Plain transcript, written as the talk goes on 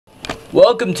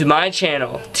Welcome to my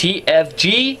channel,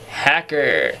 TFG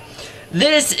Hacker.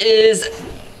 This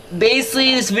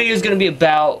video is going to be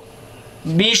about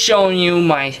me showing you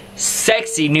my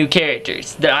sexy new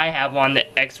characters that I have on the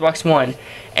Xbox One.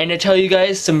 And to tell you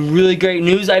guys some really great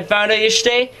news I found out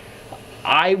yesterday,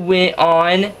 I went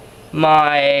on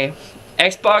my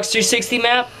Xbox 360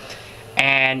 map,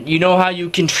 and you know how you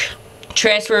can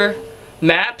transfer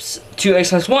maps to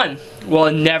Xbox One? Well,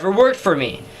 it never worked for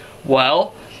me.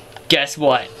 Well, guess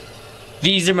what?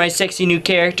 These are my sexy new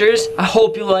characters. I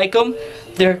hope you like them.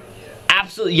 They're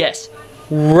absolutely, yes,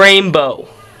 rainbow.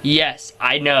 Yes,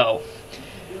 I know.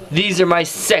 These are my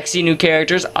sexy new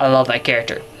characters. I love that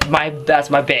character. That's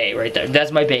my bae right there.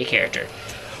 That's my bae character.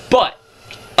 But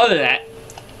other than that,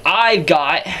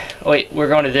 we're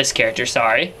going to this character,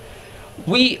 sorry.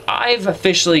 I've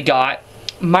officially got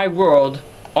my world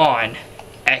on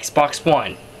Xbox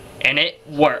One, and it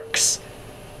works.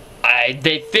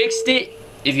 They fixed it.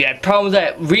 If you had problems with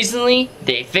that recently,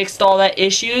 they fixed all that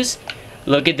issues.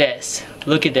 Look at this.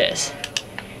 Look at this.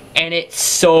 And it's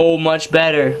so much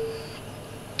better.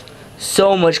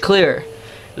 So much clearer.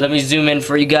 Let me zoom in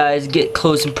for you guys, get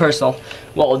close and personal.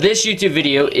 Well, this YouTube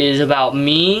video is about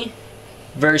me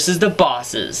versus the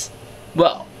bosses.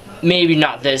 Well, maybe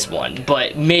not this one,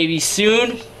 but maybe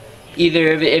soon.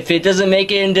 Either if it doesn't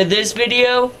make it into this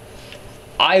video,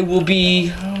 I will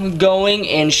be going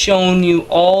and showing you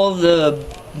all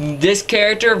this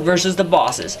character versus the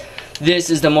bosses. This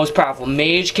is the most powerful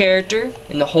mage character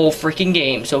in the whole freaking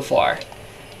game so far.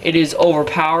 It is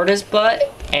overpowered as butt,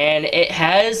 and it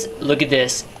has, look at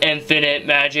this, infinite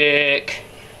magic.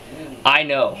 I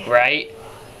know, right?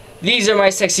 These are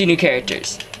my sexy new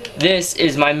characters. This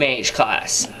is my mage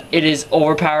class. It is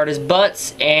overpowered as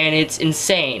butts, and it's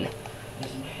insane.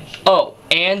 Oh,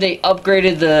 and they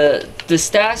upgraded the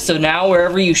stats, so now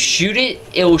wherever you shoot it,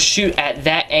 it will shoot at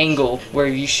that angle where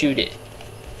you shoot it.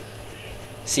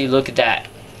 See, look at that.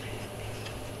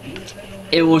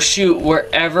 It will shoot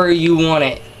wherever you want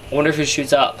it. I wonder if it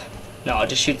shoots up. No, it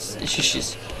just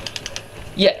shoots.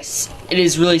 Yes, it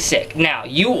is really sick. Now,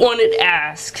 you're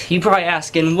probably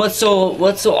asking, what's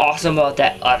so awesome about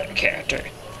that other character?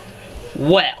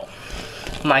 Well,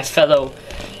 my fellow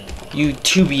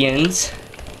YouTubians,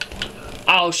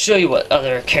 I'll show you what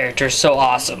other character is so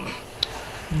awesome.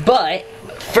 But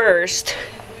first,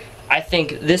 I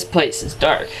think this place is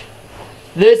dark.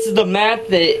 This is the map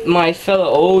that my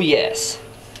fellow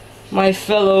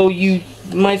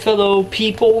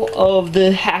people of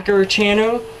the Hacker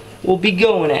channel will be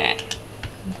going at.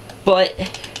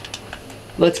 But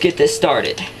let's get this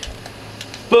started.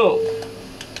 Boom.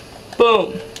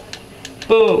 Boom.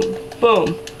 Boom.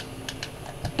 Boom.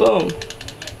 Boom.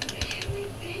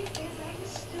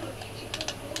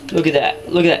 Look at that.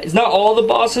 Look at that. It's not all the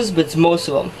bosses, but it's most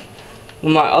of them.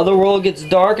 When my other world gets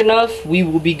dark enough, we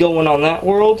will be going on that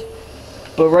world.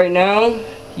 But right now,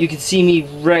 you can see me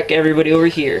wreck everybody over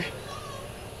here.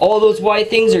 All those white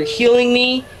things are healing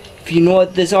me. If you know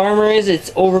what this armor is,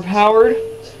 it's overpowered.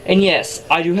 And yes,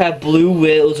 I do have blue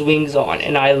whale's wings on,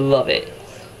 and I love it.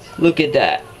 Look at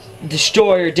that.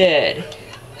 Destroyer dead.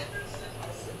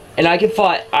 And I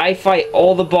fight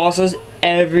all the bosses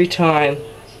every time.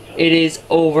 It is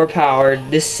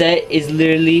overpowered. This set is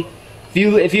literally,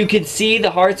 if you could see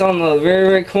the hearts on the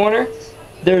very right corner,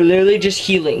 they're literally just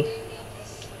healing.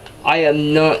 I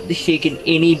am not taking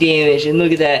any damage, and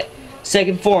look at that.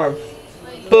 Second form.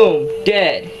 Boom,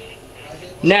 dead.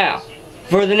 Now,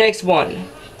 for the next one.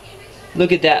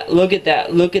 Look at that, look at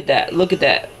that, look at that, look at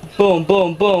that. Boom,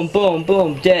 boom, boom, boom,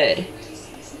 boom, dead.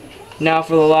 Now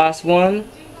for the last one.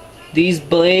 These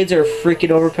blades are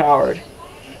freaking overpowered.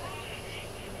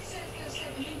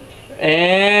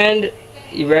 And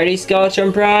you ready,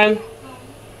 Skeleton Prime?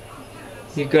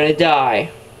 You're gonna die.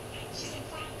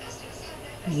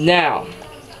 Now,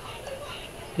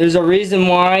 there's a reason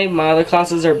why my other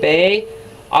classes are bae.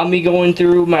 I'll be going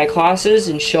through my classes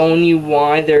and showing you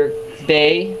why they're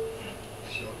bae.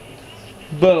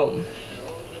 Boom.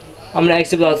 I'm gonna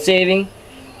exit without saving.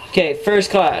 Okay,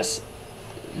 first class.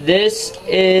 This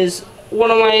is one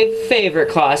of my favorite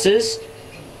classes.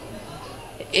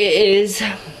 It is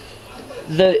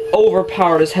the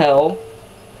overpowered as hell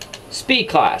speed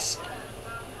class.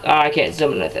 I can't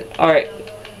summon nothing. Alright,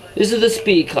 this is the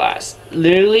speed class.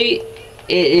 Literally,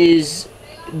 it is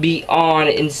beyond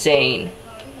insane.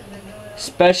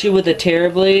 Especially with the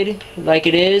Terrorblade like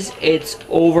it is, it's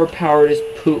overpowered as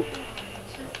poop.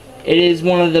 It is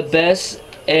one of the best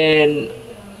and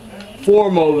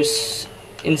foremost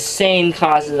insane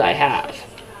classes I have.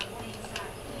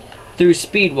 Through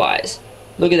speed wise.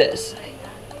 Look at this.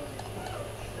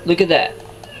 Look at that.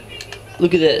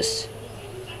 Look at this.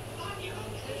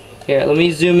 Here, let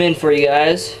me zoom in for you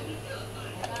guys.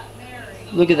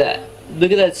 Look at that.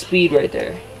 Look at that speed right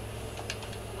there.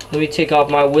 Let me take off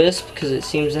my wisp because it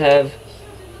seems to have...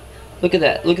 Look at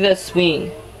that. Look at that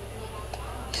swing.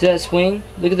 See that swing?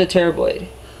 Look at the Terrorblade.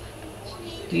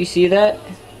 Do you see that?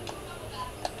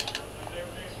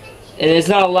 And it's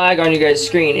not a lag on your guys'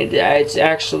 screen. It's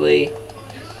actually...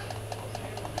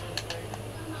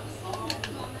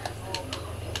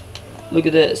 Look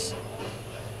at this.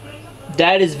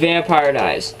 That is vampire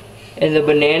knives. And the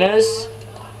bananas...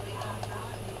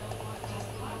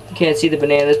 You can't see the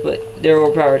bananas, but they're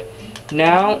overpowered.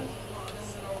 Now...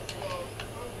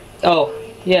 Oh,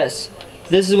 yes.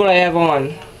 This is what I have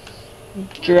on.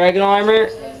 Dragon armor.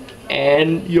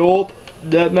 And, yup,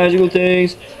 that magical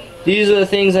things. These are the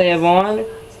things I have on.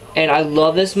 And I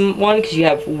love this one because you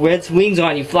have red wings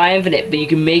on. You fly infinite, but you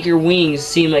can make your wings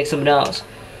seem like something else.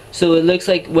 So it looks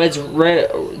like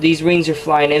these rings are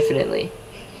flying infinitely.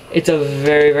 It's a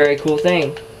very, very cool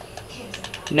thing.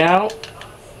 Now,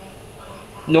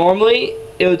 normally,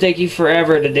 it would take you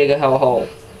forever to dig a hellhole.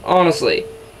 Honestly.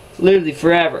 Literally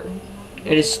forever.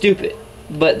 It is stupid.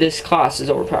 But this class is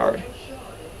overpowered.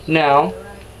 Now,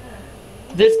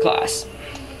 this class.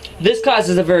 This class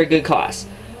is a very good class.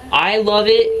 I love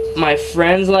it. My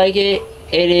friends like it.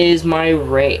 It is my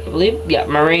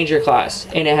my ranger class.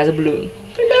 And it has a balloon.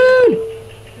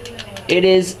 It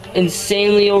is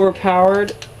insanely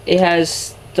overpowered. It has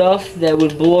stuff that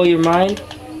would blow your mind.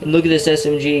 And look at this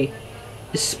SMG.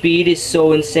 The speed is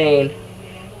so insane.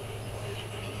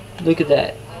 Look at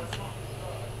that.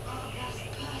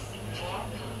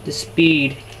 The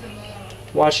speed.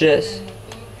 Watch this.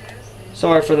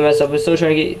 Sorry for the mess up. I'm still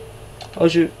trying to get... Oh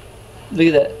shoot. Look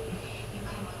at that.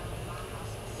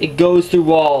 It goes through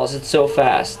walls. It's so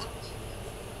fast.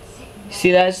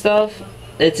 See that stuff?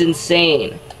 It's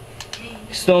insane.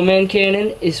 Snowman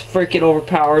cannon is freaking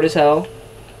overpowered as hell.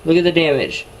 Look at the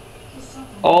damage.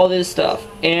 All this stuff.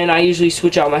 And I usually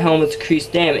switch out my helmet to increase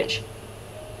damage.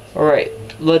 Alright,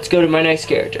 let's go to my next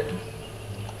character.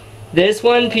 This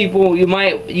one, people, you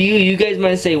guys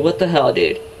might say, what the hell,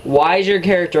 dude? Why is your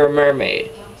character a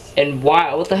mermaid? And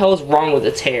what the hell is wrong with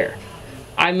its hair?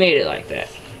 I made it like that.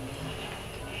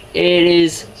 It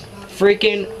is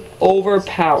freaking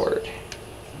overpowered.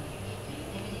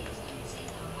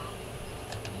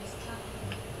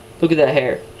 Look at that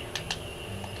hair.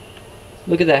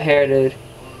 Look at that hair, dude.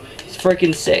 It's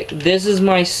freaking sick. This is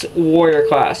my warrior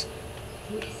class.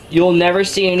 You'll never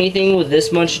see anything with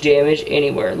this much damage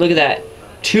anywhere. Look at that.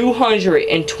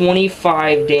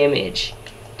 225 damage.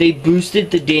 They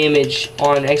boosted the damage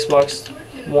on Xbox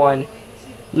One.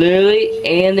 Literally,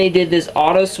 and they did this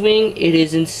auto swing. It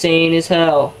is insane as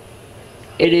hell.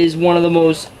 It is one of the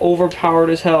most overpowered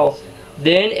as hell.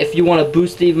 Then, if you want to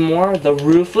boost it even more, the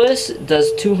Ruthless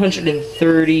does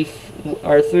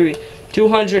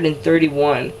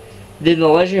 231. Then the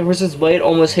Legendary Horseman's Blade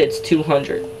almost hits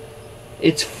 200.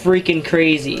 It's freaking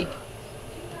crazy.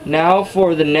 Now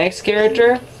for the next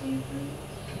character.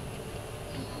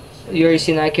 You already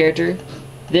seen that character?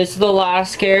 This is the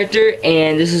last character,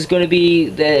 and this is going to be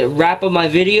the wrap of my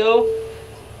video.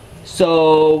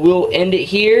 So we'll end it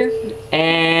here,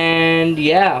 and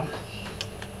yeah.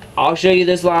 I'll show you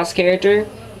this last character.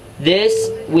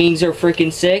 This wings are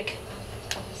freaking sick.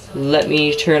 Let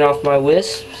me turn off my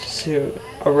wisps.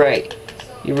 Alright.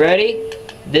 You ready?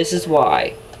 This is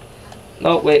why.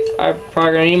 Oh wait, I'm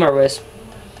probably gonna need my wisp.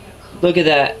 Look at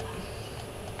that.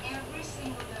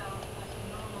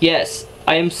 Yes,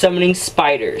 I am summoning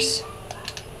spiders.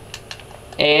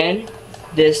 And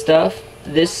this stuff,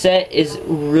 this set is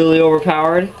really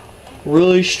overpowered,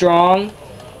 really strong,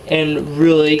 and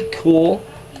really cool.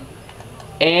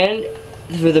 And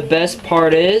for the best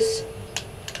part is,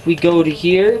 if we go to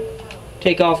here,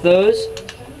 take off those,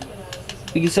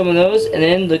 we can summon those, and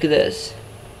then look at this.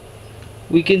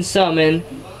 We can summon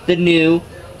the new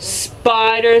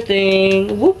spider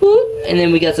thing. Whoop whoop. And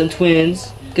then we got some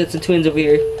twins. Got some twins over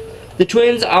here. The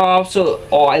twins are also,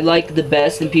 I like the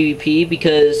best in PvP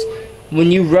because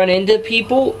when you run into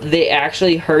people, they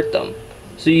actually hurt them.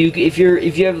 So if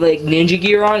you have like ninja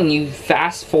gear on and you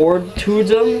fast forward towards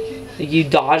them, like you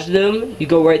dodge them, you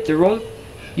go right through them,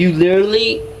 you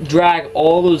literally drag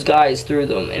all those guys through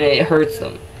them and it hurts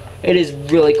them. It is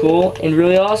really cool and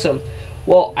really awesome.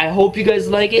 Well, I hope you guys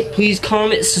like it. Please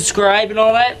comment, subscribe, and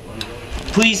all that.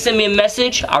 Please send me a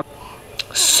message.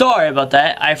 Sorry about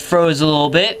that. I froze a little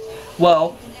bit.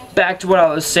 Well, back to what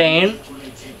I was saying.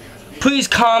 Please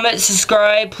comment,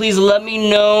 subscribe. Please let me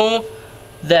know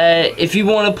that if you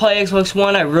want to play Xbox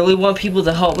One, I really want people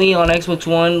to help me on Xbox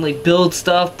One, like build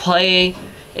stuff, play.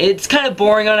 It's kind of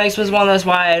boring on Xbox One. That's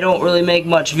why I don't really make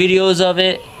much videos of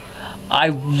it. I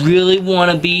really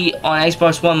want to be on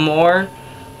Xbox One more.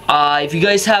 If you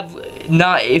guys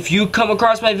if you come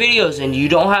across my videos and you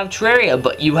don't have Terraria,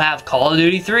 but you have Call of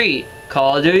Duty 3,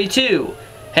 Call of Duty 2,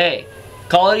 hey,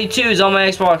 Call of Duty 2 is on my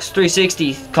Xbox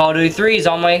 360, Call of Duty 3 is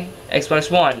on my Xbox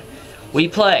One. We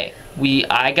play.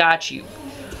 I got you.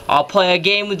 I'll play a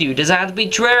game with you. It doesn't have to be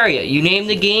Terraria. You name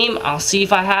the game, I'll see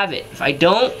if I have it. If I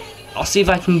don't, I'll see if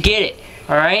I can get it.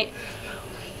 Alright?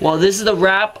 Well, this is the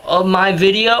wrap of my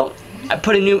video. I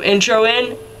put a new intro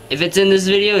in. If it's in this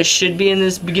video, it should be in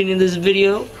this beginning of this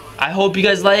video. I hope you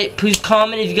guys like it. Please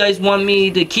comment if you guys want me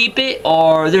to keep it,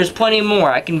 or there's plenty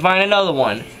more. I can find another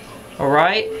one.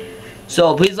 Alright?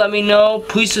 So please let me know.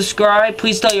 Please subscribe.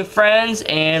 Please tell your friends.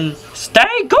 And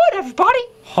stay good, everybody.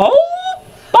 Oh,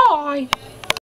 bye.